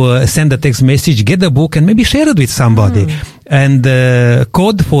to send a text message, get the book, and maybe share it with somebody. And the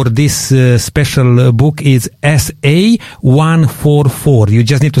code for this special book is SA144. You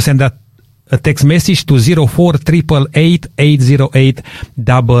just need to send that a text message to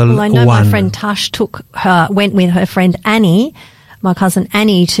 0488880811. Well, I know my friend Tash went with her friend Annie, my cousin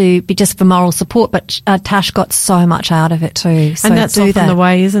Annie, to be just for moral support, but Tash got so much out of it too. So and that's often the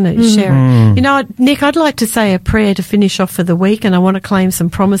way, isn't it? Share it. You know, Nick, I'd like to say a prayer to finish off for the week, and I want to claim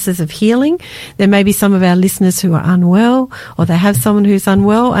some promises of healing. There may be some of our listeners who are unwell, or they have someone who's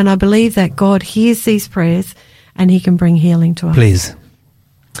unwell, and I believe that God hears these prayers and He can bring healing to us. Please.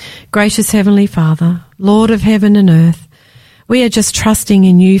 Gracious Heavenly Father, Lord of heaven and earth, We are just trusting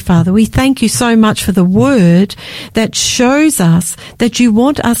in you, Father. We thank you so much for the word that shows us that you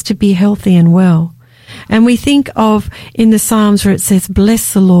want us to be healthy and well. And we think of in the Psalms where it says,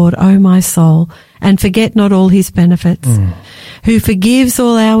 bless the Lord, O my soul, and forget not all his benefits, who forgives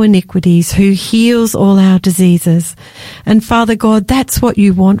all our iniquities, who heals all our diseases. And Father God, that's what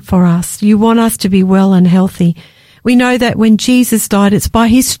you want for us. You want us to be well and healthy. We know that when Jesus died, it's by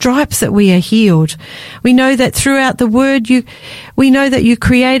his stripes that we are healed. We know that throughout the word, we know that you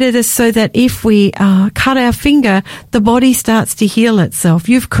created us so that if we cut our finger, the body starts to heal itself.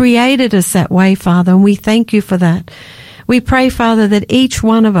 You've created us that way, Father, and we thank you for that. We pray, Father, that each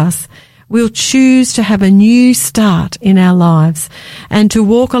one of us will choose to have a new start in our lives and to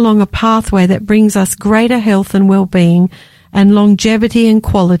walk along a pathway that brings us greater health and well-being and longevity and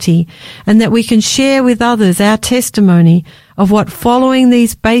quality, and that we can share with others our testimony of what following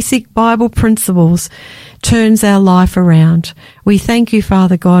these basic Bible principles turns our life around. We thank you,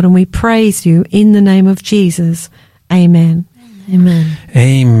 Father God, and we praise you in the name of Jesus. Amen. Amen.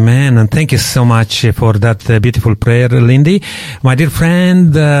 Amen. And thank you so much for that beautiful prayer, Lindy. My dear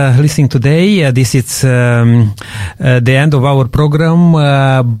friend, listening today, this is the end of our program,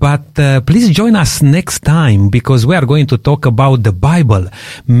 but please join us next time, because we are going to talk about the Bible,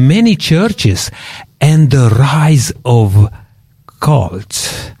 many churches, and the rise of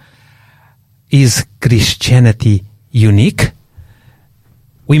cults. Is Christianity unique?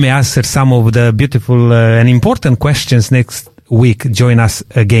 We may answer some of the beautiful and important questions next week. Join us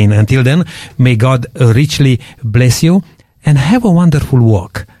again. Until then, may God richly bless you and have a wonderful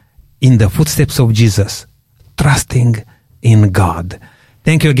walk in the footsteps of Jesus, trusting in God.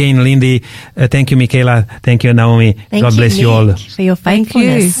 Thank you again, Lindy. Thank you, Michaela. Thank you, Naomi. God bless you all. For your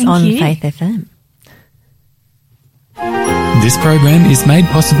faithfulness Thank on you. Faith FM. This program is made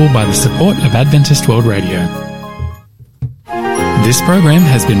possible by the support of Adventist World Radio. This program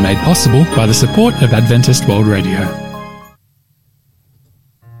has been made possible by the support of Adventist World Radio.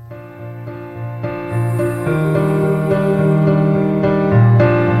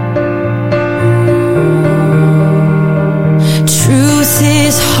 Truth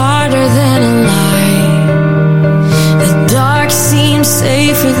is harder than a lie. The dark seems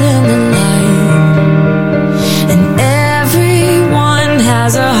safer than the light.